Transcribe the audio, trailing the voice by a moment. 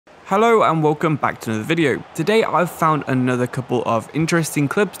Hello and welcome back to another video. Today I've found another couple of interesting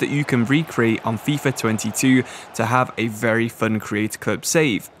clubs that you can recreate on FIFA 22 to have a very fun create club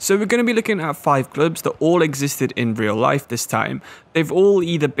save. So we're going to be looking at 5 clubs that all existed in real life this time. They've all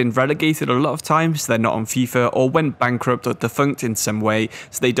either been relegated a lot of times, so they're not on FIFA, or went bankrupt or defunct in some way,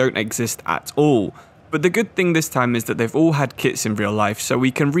 so they don't exist at all. But the good thing this time is that they've all had kits in real life, so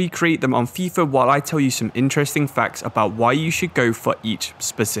we can recreate them on FIFA while I tell you some interesting facts about why you should go for each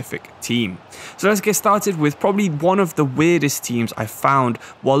specific team. So let's get started with probably one of the weirdest teams I found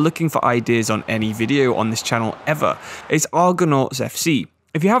while looking for ideas on any video on this channel ever. It's Argonauts FC.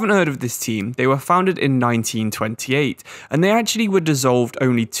 If you haven't heard of this team, they were founded in 1928, and they actually were dissolved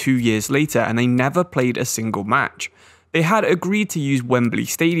only 2 years later, and they never played a single match. They had agreed to use Wembley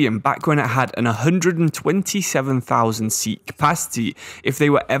Stadium back when it had an 127,000 seat capacity if they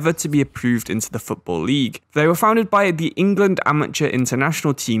were ever to be approved into the Football League. They were founded by the England amateur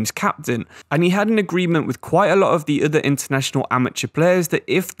international team's captain, and he had an agreement with quite a lot of the other international amateur players that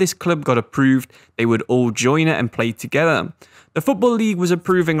if this club got approved, they would all join it and play together. The Football League was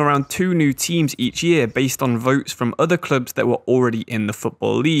approving around 2 new teams each year based on votes from other clubs that were already in the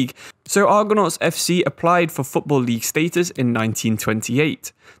Football League. So Argonauts FC applied for Football League status in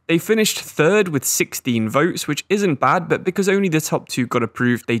 1928. They finished 3rd with 16 votes, which isn't bad, but because only the top 2 got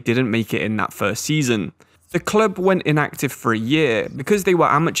approved, they didn't make it in that first season. The club went inactive for a year. Because they were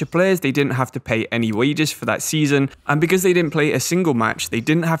amateur players, they didn't have to pay any wages for that season, and because they didn't play a single match, they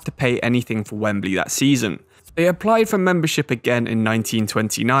didn't have to pay anything for Wembley that season. They applied for membership again in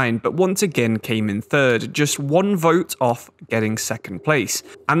 1929, but once again came in 3rd, just 1 vote off getting 2nd place.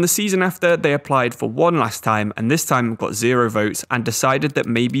 And the season after, they applied for 1 last time, and this time got 0 votes and decided that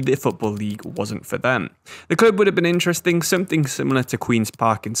maybe the Football League wasn't for them. The club would have been interesting, something similar to Queen's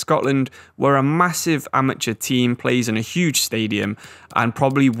Park in Scotland, where a massive amateur team plays in a huge stadium and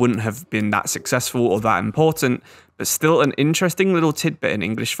probably wouldn't have been that successful or that important, but still an interesting little tidbit in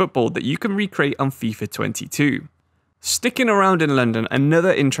English football that you can recreate on FIFA 22. Sticking around in London,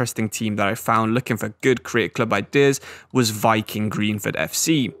 another interesting team that I found looking for good create club ideas was Viking Greenford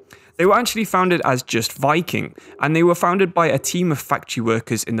FC. They were actually founded as just Viking, and they were founded by a team of factory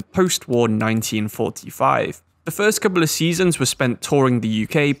workers in the post-war 1945. The first couple of seasons were spent touring the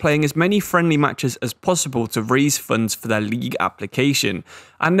UK, playing as many friendly matches as possible to raise funds for their league application,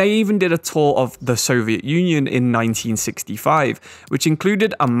 and they even did a tour of the Soviet Union in 1965, which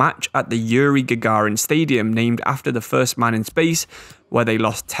included a match at the Yuri Gagarin Stadium named after the first man in space, where they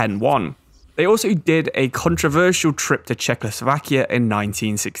lost 10-1. They also did a controversial trip to Czechoslovakia in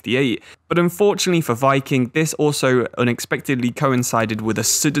 1968, but unfortunately for Viking, this also unexpectedly coincided with a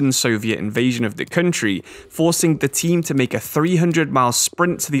sudden Soviet invasion of the country, forcing the team to make a 300-mile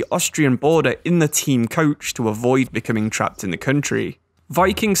sprint to the Austrian border in the team coach to avoid becoming trapped in the country.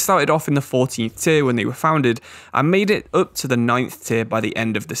 Viking started off in the 14th tier when they were founded, and made it up to the 9th tier by the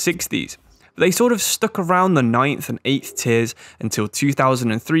end of the 60s. They sort of stuck around the 9th and 8th tiers until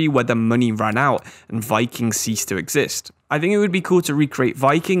 2003, where the money ran out and Viking ceased to exist. I think it would be cool to recreate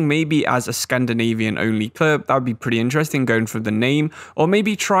Viking maybe as a Scandinavian only club. That would be pretty interesting going from the name, or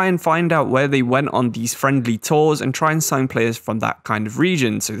maybe try and find out where they went on these friendly tours and try and sign players from that kind of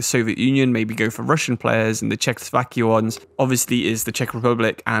region. So the Soviet Union, maybe go for Russian players, and the Czechoslovakia ones obviously is the Czech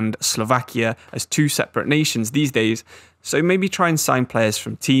Republic and Slovakia as 2 separate nations these days. So maybe try and sign players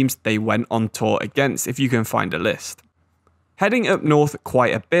from teams they went on tour against if you can find a list. Heading up north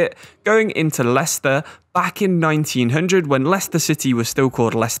quite a bit, going into Leicester, back in 1900 when Leicester City was still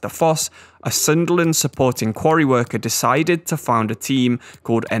called Leicester Foss, a Sunderland supporting quarry worker decided to found a team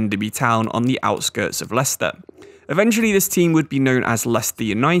called Enderby Town on the outskirts of Leicester. Eventually this team would be known as Leicester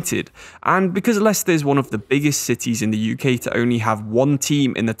United, and because Leicester is one of the biggest cities in the UK to only have 1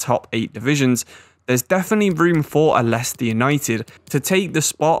 team in the top 8 divisions, there's definitely room for a Leicester United to take the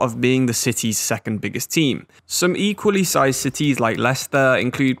spot of being the city's 2nd biggest team. Some equally sized cities like Leicester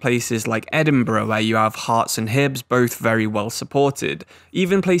include places like Edinburgh, where you have Hearts and Hibs, both very well supported.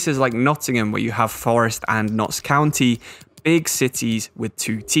 Even places like Nottingham, where you have Forest and Notts County, big cities with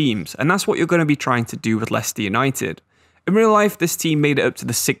 2 teams. And that's what you're going to be trying to do with Leicester United. In real life, this team made it up to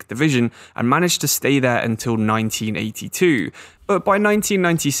the 6th division and managed to stay there until 1982. But by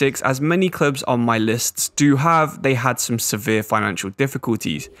 1996, as many clubs on my lists do have, they had some severe financial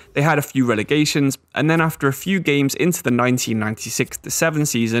difficulties. They had a few relegations, and then after a few games into the 1996-7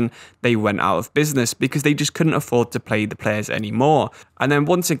 season, they went out of business because they just couldn't afford to play the players anymore. And then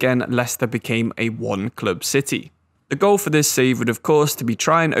once again, Leicester became a 1-club city. The goal for this save would of course to be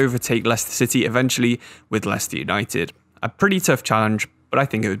try and overtake Leicester City eventually with Leicester United. A pretty tough challenge, but I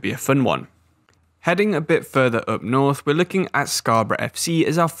think it would be a fun one. Heading a bit further up north, we're looking at Scarborough FC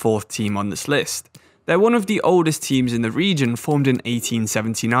as our fourth team on this list. They're one of the oldest teams in the region, formed in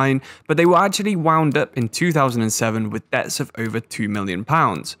 1879, but they were actually wound up in 2007 with debts of over £2 million.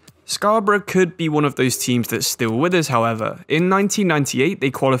 Scarborough could be one of those teams that's still with us, however. In 1998,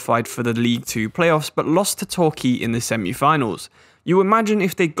 they qualified for the League 2 playoffs, but lost to Torquay in the semi-finals. You imagine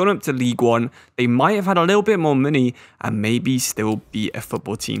if they'd gone up to League 1, they might have had a little bit more money and maybe still be a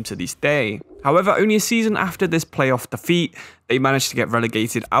football team to this day. However, only a season after this playoff defeat, they managed to get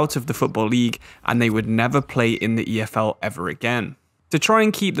relegated out of the Football League and they would never play in the EFL ever again. To try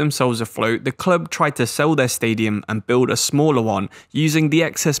and keep themselves afloat, the club tried to sell their stadium and build a smaller one, using the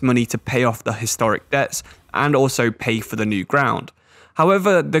excess money to pay off the historic debts and also pay for the new ground.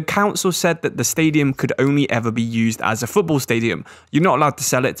 However, the council said that the stadium could only ever be used as a football stadium. You're not allowed to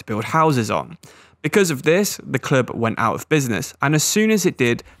sell it to build houses on. Because of this, the club went out of business, and as soon as it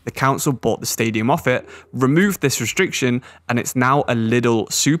did, the council bought the stadium off it, removed this restriction, and it's now a Lidl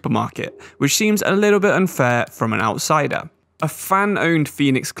supermarket, which seems a little bit unfair from an outsider. A fan-owned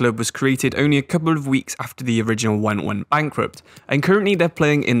Phoenix club was created only a couple of weeks after the original one went bankrupt, and currently they're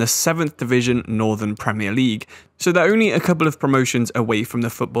playing in the 7th Division Northern Premier League, so they're only a couple of promotions away from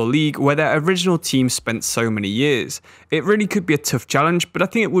the Football League where their original team spent so many years. It really could be a tough challenge, but I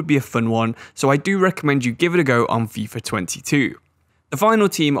think it would be a fun one, so I do recommend you give it a go on FIFA 22. The final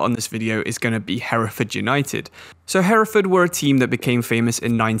team on this video is going to be Hereford United. So Hereford were a team that became famous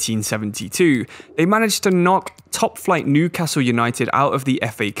in 1972. They managed to knock top flight Newcastle United out of the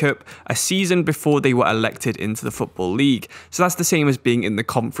FA Cup a season before they were elected into the Football League. So that's the same as being in the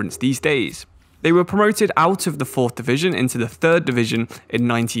conference these days. They were promoted out of the 4th Division into the 3rd Division in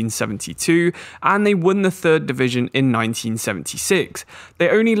 1972, and they won the 3rd Division in 1976. They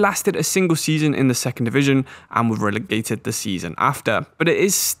only lasted a single season in the 2nd Division and were relegated the season after, but it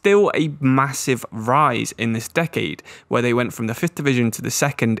is still a massive rise in this decade, where they went from the 5th Division to the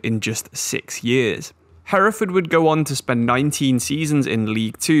 2nd in just 6 years. Hereford would go on to spend 19 seasons in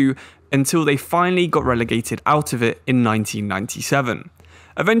League 2 until they finally got relegated out of it in 1997.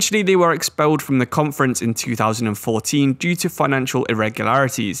 Eventually, they were expelled from the conference in 2014 due to financial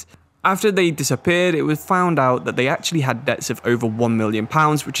irregularities. After they disappeared, it was found out that they actually had debts of over £1 million,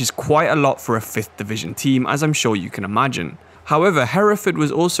 which is quite a lot for a 5th Division team, as I'm sure you can imagine. However, Hereford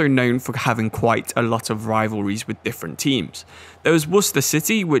was also known for having quite a lot of rivalries with different teams. There was Worcester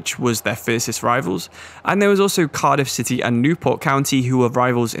City, which was their fiercest rivals, and there was also Cardiff City and Newport County, who were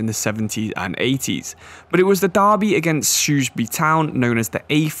rivals in the 70s and 80s. But it was the derby against Shrewsbury Town, known as the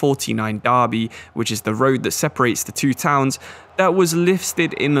A49 Derby, which is the road that separates the two towns, that was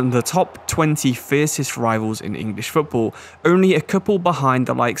listed in the top 20 fiercest rivals in English football, only a couple behind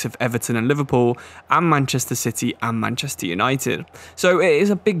the likes of Everton and Liverpool, and Manchester City and Manchester United. So it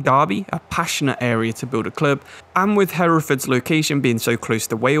is a big derby, a passionate area to build a club, and with Hereford's location being so close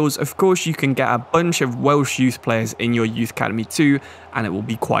to Wales, of course you can get a bunch of Welsh youth players in your youth academy too, and it will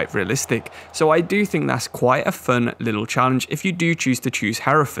be quite realistic. So I do think that's quite a fun little challenge if you do choose to choose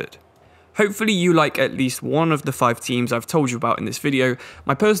Hereford. Hopefully you like at least one of the 5 teams I've told you about in this video.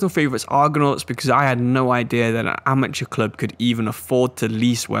 My personal favourite is Argonauts because I had no idea that an amateur club could even afford to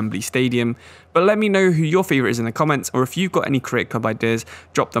lease Wembley Stadium. But let me know who your favourite is in the comments, or if you've got any create club ideas,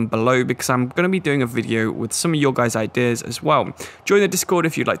 drop them below because I'm going to be doing a video with some of your guys' ideas as well. Join the Discord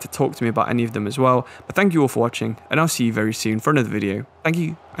if you'd like to talk to me about any of them as well. But thank you all for watching, and I'll see you very soon for another video. Thank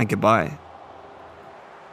you and goodbye.